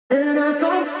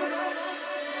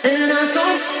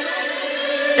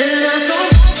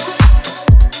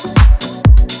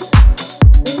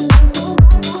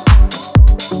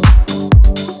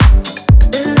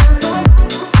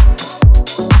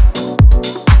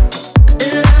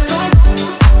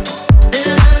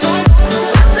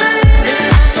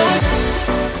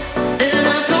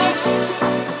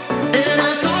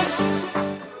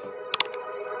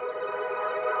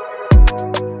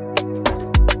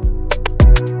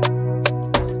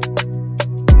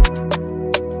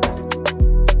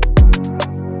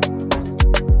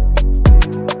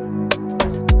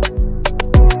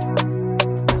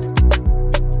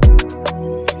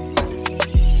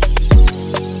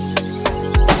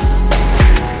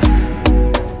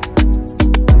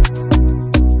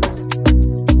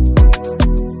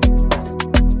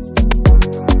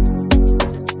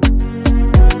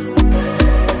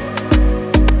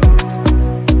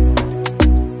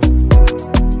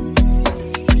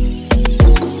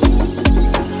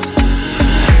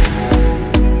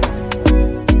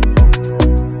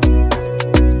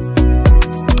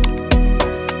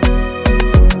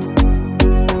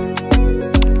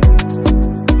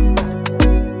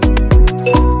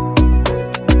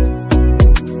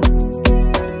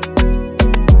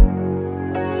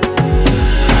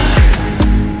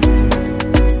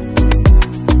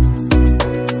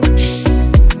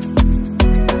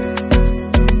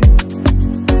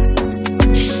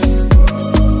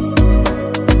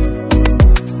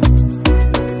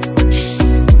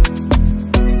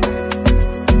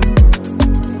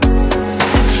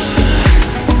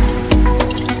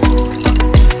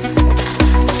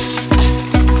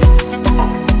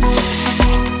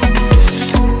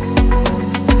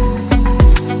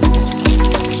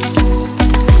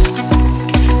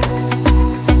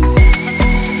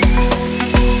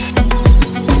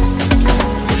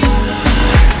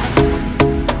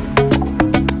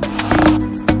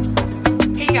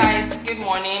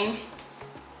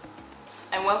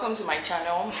Welcome to my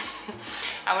channel.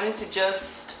 I wanted to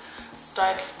just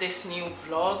start this new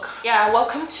vlog. Yeah,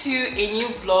 welcome to a new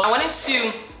vlog. I wanted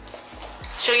to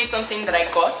show you something that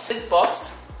I got. This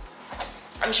box,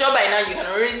 I'm sure by now you can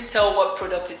already tell what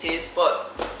product it is,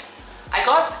 but I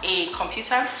got a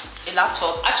computer, a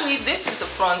laptop. Actually, this is the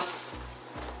front.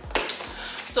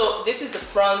 So this is the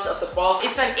front of the box.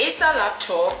 It's an Acer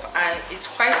laptop and it's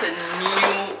quite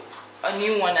a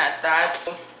new one at that.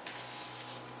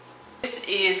 This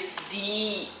is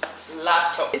the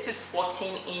laptop. This is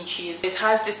 14 inches. It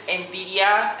has this NVIDIA.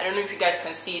 I don't know if you guys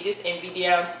can see this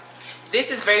NVIDIA.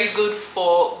 This is very good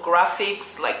for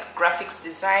graphics, like graphics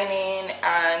designing,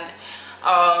 and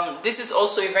this is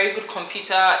also a very good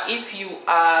computer if you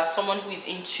are someone who is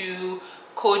into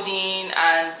coding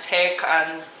and tech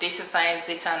and data science,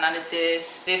 data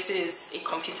analysis. This is a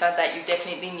computer that you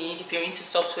definitely need if you're into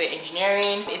software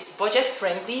engineering. It's budget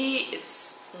friendly.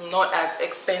 It's not as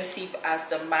expensive as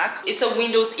the Mac. It's a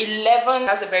Windows 11,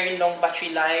 has a very long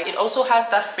battery life. It also has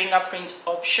that fingerprint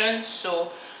option,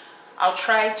 so I'll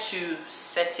try to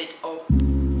set it up.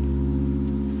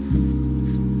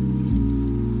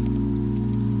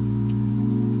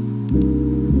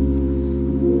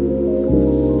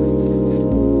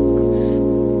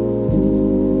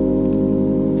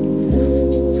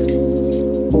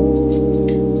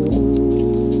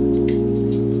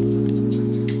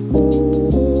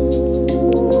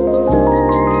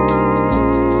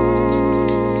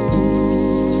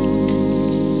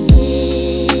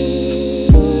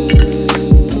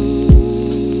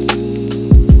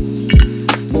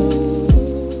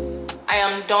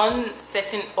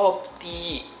 Setting up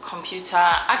the computer.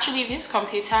 Actually, this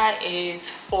computer is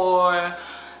for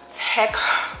tech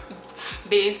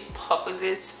based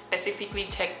purposes, specifically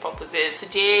tech purposes.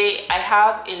 Today I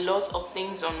have a lot of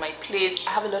things on my plate.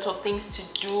 I have a lot of things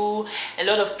to do, a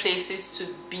lot of places to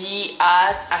be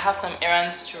at. I have some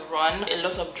errands to run, a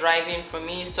lot of driving for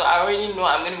me, so I already know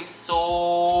I'm gonna be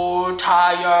so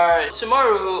tired.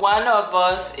 Tomorrow one of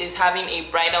us is having a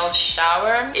bridal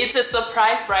shower. It's a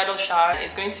surprise bridal shower.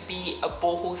 It's going to be a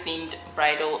boho themed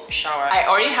bridal shower. I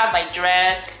already have my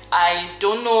dress. I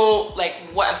don't know like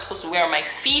what I'm supposed to wear on my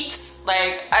feet.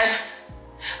 Like,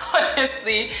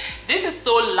 honestly, this is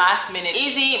so last minute.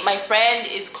 Izzy, my friend,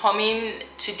 is coming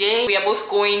today. We are both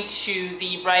going to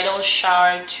the bridal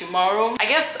shower tomorrow. I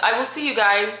guess I will see you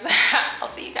guys. I'll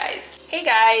see you guys. Hey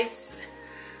guys,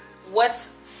 what's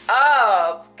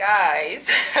up,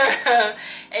 guys?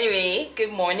 Anyway,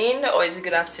 good morning or is it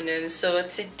good afternoon? So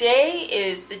today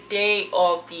is the day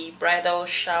of the bridal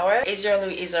shower. Acer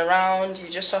is around, you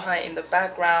just saw her in the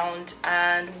background,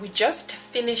 and we just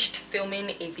finished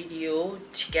filming a video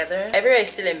together. Everywhere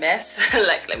is still a mess.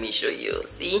 Like, let me show you.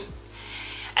 See,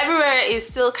 everywhere is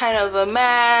still kind of a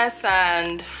mess,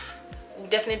 and we'll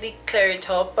definitely clear it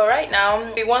up. But right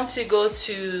now we want to go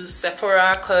to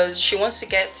Sephora because she wants to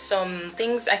get some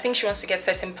things. I think she wants to get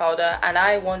setting powder, and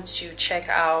I want to check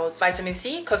out vitamin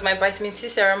C because my vitamin C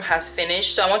serum has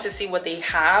finished. So I want to see what they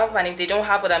have, and if they don't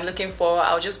have what I'm looking for,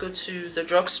 I'll just go to the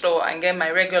drugstore and get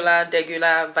my regular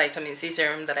vitamin C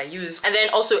serum that I use. And then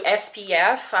also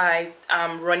SPF. I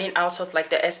am running out of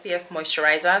like the SPF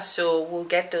moisturizer, so we'll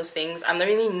get those things. I'm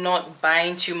really not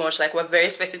buying too much. Like, we're very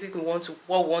specific what we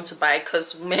want to buy, because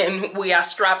man, we are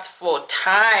strapped for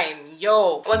time.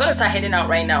 Yo, we're gonna start heading out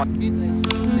right now.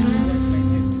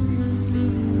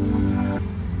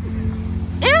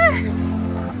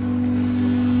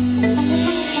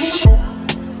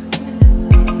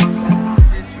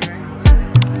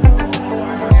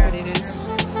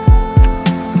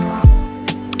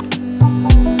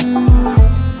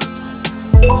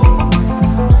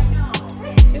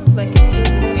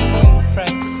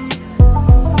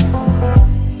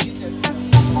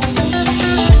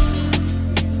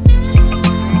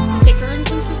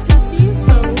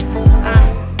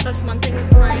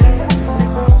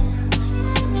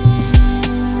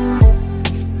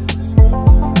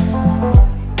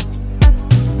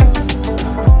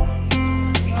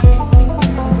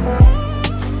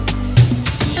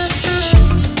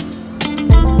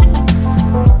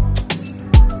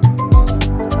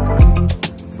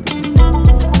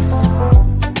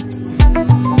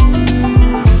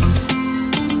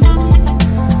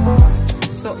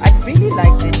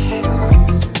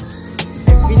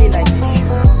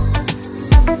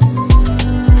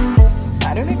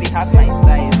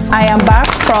 I am back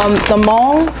from the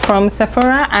mall, from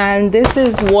Sephora, and this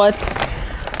is what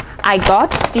I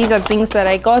got. These are things that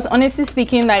I got. Honestly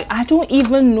speaking, like, I don't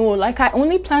even know. Like, I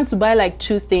only plan to buy like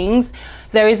 2 things.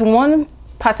 There is one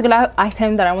particular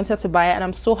item that I wanted to buy, and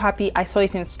I'm so happy I saw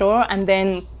it in store, and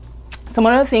then some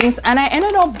other things, and I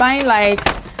ended up buying like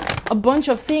a bunch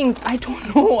of things. I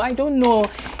don't know.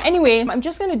 Anyway, I'm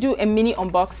just gonna do a mini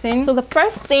unboxing. So the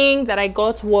first thing that I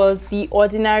got was the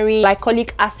Ordinary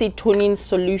glycolic acid toning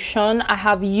solution. I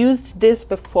have used this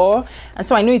before, and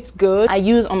so I know it's good. I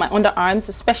use on my underarms,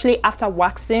 especially after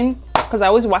waxing, because I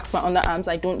always wax my underarms,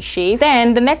 I don't shave.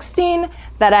 Then the next thing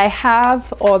that I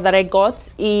have, or that I got,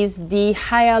 is the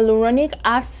hyaluronic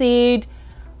acid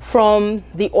from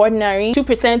the Ordinary,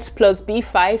 2% plus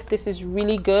B5. This is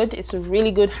really good. It's a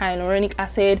really good hyaluronic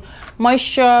acid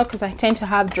moisture because I tend to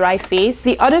have dry face.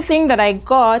 The other thing that I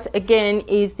got again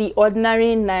is the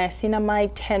Ordinary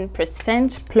niacinamide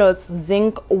 10% plus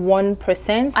zinc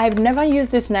 1%. I've never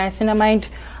used this niacinamide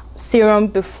serum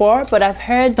before, but I've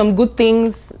heard some good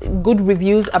things, good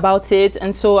reviews about it,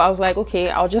 and so I was like, okay,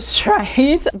 I'll just try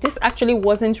it. This actually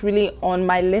wasn't really on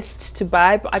my list to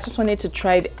buy, but I just wanted to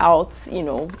try it out, you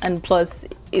know, and plus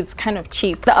it's kind of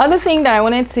cheap. The other thing that I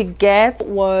wanted to get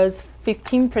was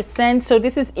 15%. So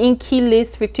this is Inky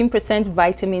List 15%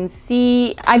 vitamin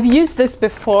C. I've used this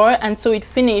before, and so it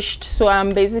finished, so I'm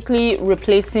basically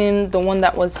replacing the one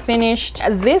that was finished.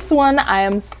 This one I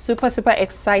am super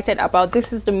excited about.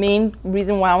 This is the main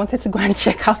reason why I wanted to go and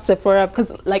check out Sephora,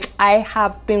 because like I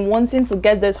have been wanting to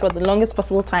get this for the longest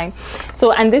possible time.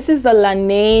 So, and this is the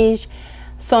Laneige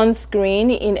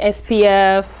sunscreen in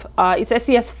SPF, it's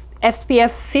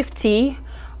SPF 50,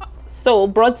 so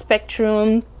broad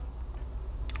spectrum.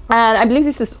 And I believe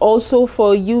this is also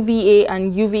for UVA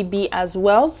and UVB as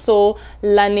well. So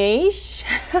Laneige,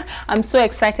 I'm so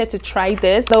excited to try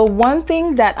this. The one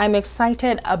thing that I'm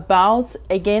excited about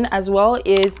again as well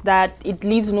is that it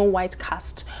leaves no white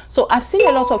cast. So I've seen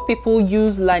a lot of people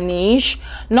use Laneige,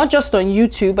 not just on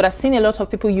YouTube, but I've seen a lot of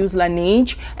people use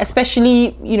Laneige,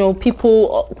 especially, you know,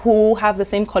 people who have the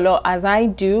same color as I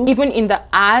do, even in the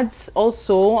ads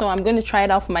also. So I'm going to try it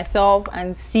out for myself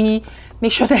and see,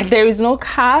 make sure that there is no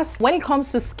cast. When it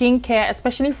comes to skincare,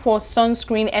 especially for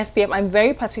sunscreen, SPF, I'm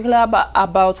very particular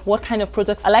about what kind of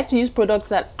products. I like to use products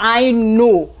that I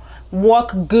know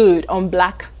work good on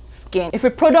black skin. If a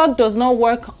product does not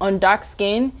work on dark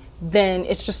skin, then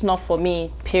it's just not for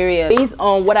me, period. Based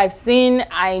on what I've seen,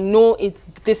 I know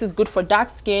this is good for dark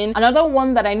skin. Another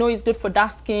one that I know is good for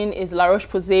dark skin is La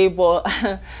Roche-Posay, but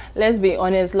let's be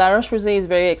honest, La Roche-Posay is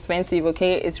very expensive,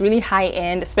 okay? It's really high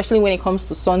end, especially when it comes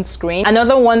to sunscreen.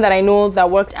 Another one that I know that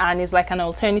works and is like an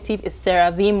alternative is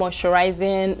CeraVe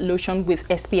moisturizing lotion with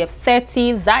SPF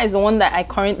 30. That is the one that I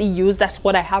currently use. That's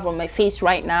what I have on my face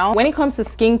right now. When it comes to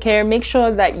skincare, make sure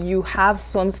that you have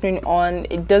sunscreen on.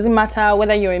 It doesn't matter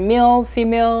whether you're a male,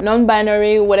 female,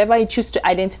 non-binary, whatever you choose to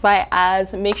identify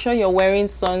as, make sure you're wearing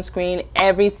sunscreen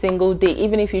every single day,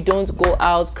 even if you don't go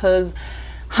out, because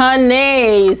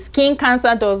honey, skin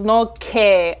cancer does not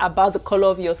care about the color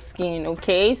of your skin,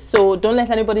 okay? So don't let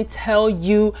anybody tell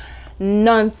you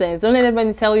nonsense. Don't let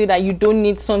anybody tell you that you don't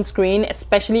need sunscreen,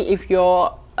 especially if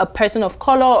you're a person of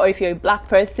color or if you're a black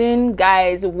person.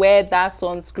 Guys, wear that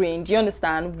sunscreen. Do you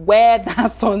understand? Wear that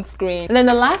sunscreen. And then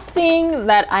the last thing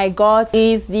that I got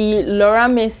is the Laura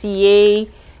Mercier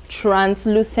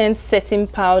translucent setting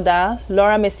powder.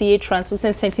 Laura Mercier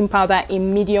translucent setting powder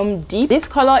in medium deep. This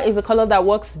color is the color that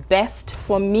works best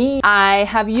for me. I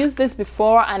have used this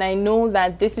before and I know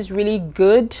that this is really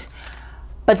good,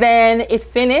 but then it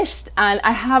finished and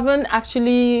I haven't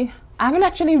actually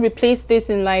replaced this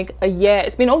in like a year.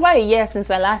 It's been over a year since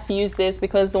I last used this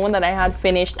because the one that I had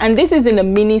finished, and this is in a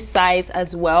mini size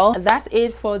as well. That's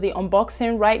it for the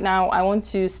unboxing. Right now I want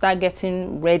to start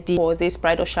getting ready for this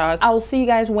bridal shower. I will see you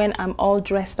guys when I'm all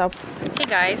dressed up. Hey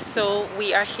guys, so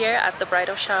we are here at the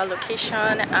bridal shower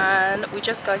location and we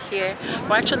just got here.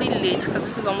 We're actually late because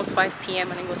this is almost 5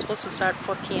 p.m. and it was supposed to start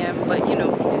 4 p.m. but you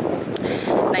know,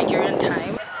 Nigerian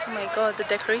time. God, the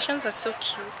decorations are so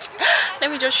cute.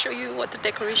 Let me just show you what the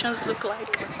decorations look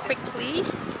like quickly.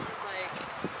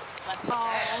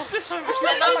 Oh,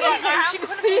 she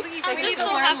couldn't believe it. She's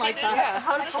so happy like that. Yeah.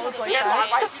 How did like that?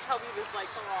 Why did you tell me this like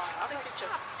so long? I'll take a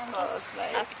picture. Oh, that's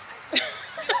nice.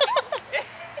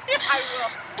 I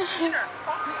will.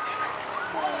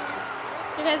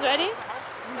 You guys ready?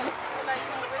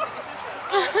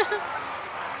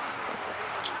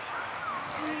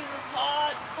 Jesus,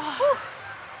 hot.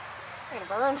 I'm gonna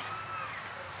burn. Yeah.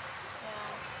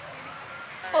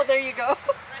 Oh, there you go. No,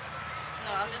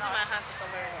 I was using my hand to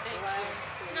cover it.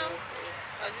 No,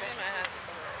 I was using my hand to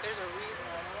cover it. There's a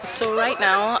reason. So right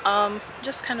now,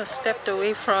 just kind of stepped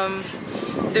away from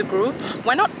the group.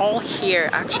 We're not all here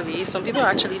actually. Some people are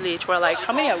actually late. We're like,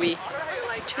 how many are we?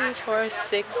 2, 4,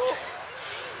 6,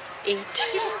 8,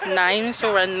 9.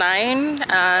 So we're 9,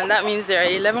 and that means there are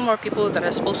 11 more people that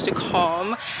are supposed to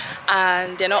come,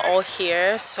 and they're not all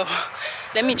here. So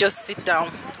let me just sit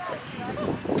down.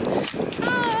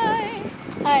 Hi.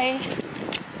 Hi.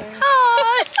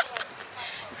 Hi.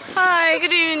 Hi,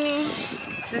 good evening.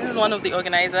 This is one of the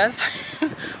organizers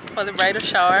for the bridal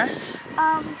shower.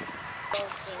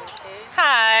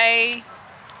 Hi.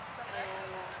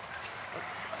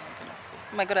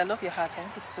 Oh my god, I love your hat. I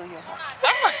want to steal your hat.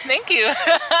 Thank you.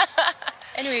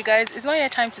 Anyway guys, it's not your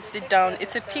time to sit down.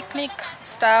 It's a picnic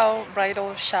style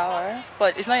bridal shower,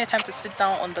 but it's not your time to sit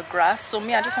down on the grass. So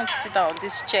me, I just want to sit down on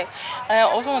this chair. And I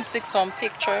also want to take some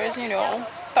pictures, you know,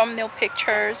 thumbnail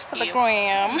pictures for the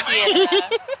gram. Yeah.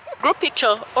 Group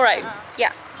picture. Alright.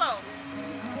 Yeah. Oh.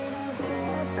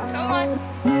 Come on.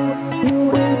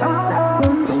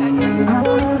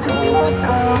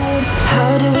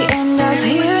 How did we end up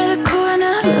here in the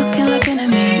corner looking like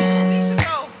enemies?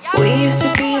 We used to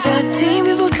be the team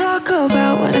people talk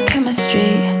about, what a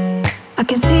chemistry. I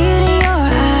can see it in your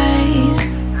eyes.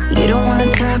 You don't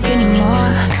wanna talk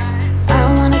anymore.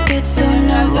 I wanna get so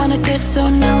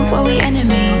numb, while we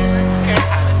enemies.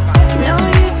 No,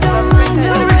 you don't mind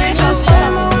the rain outside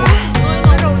of my words.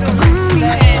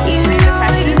 You know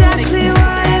exactly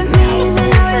what it means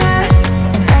and how it hurts.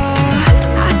 Oh,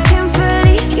 I can't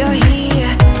believe you're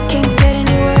here. Can't get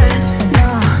any worse. No.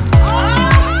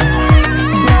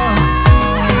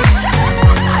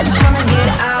 I just wanna get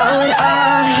out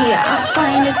of here. I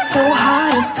find it so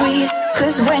hard to breathe,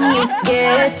 'cause when you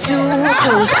get too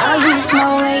close, I lose my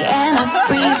way and I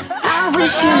freeze. I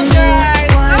wish you knew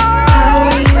what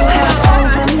power you have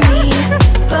over me,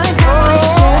 but now it's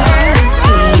so hard to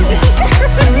breathe.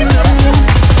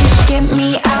 Just get me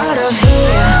out of here.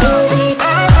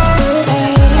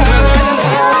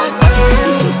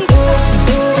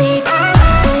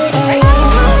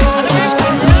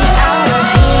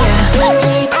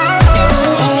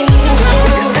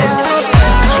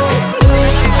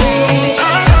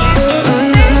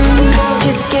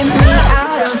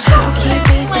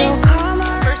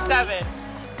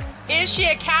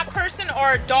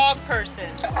 Or a dog person.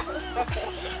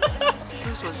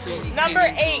 Number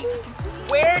 8.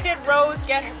 Where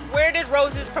did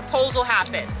Rose's proposal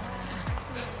happen?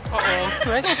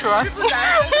 Restaurant.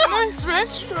 Nice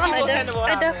restaurant.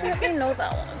 I definitely know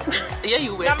that one. Yeah,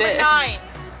 you were Number there. 9.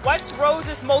 What's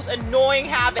Rose's most annoying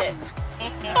habit?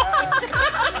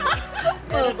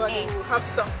 Anybody who have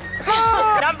some.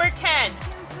 Number 10.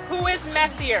 Who is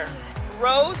messier,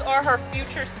 Rose or her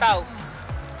future spouse?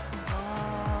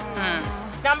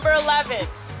 Number 11.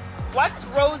 What's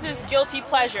Rose's guilty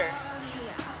pleasure?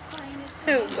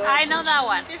 I know that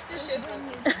one.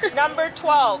 Number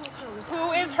 12.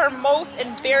 Who is her most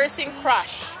embarrassing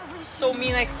crush? So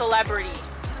mean like celebrity.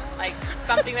 Like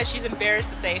something that she's embarrassed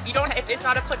to say. If it's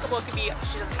not applicable, it could be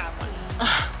she doesn't have one.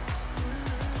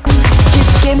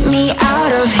 Just get me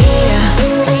out of here.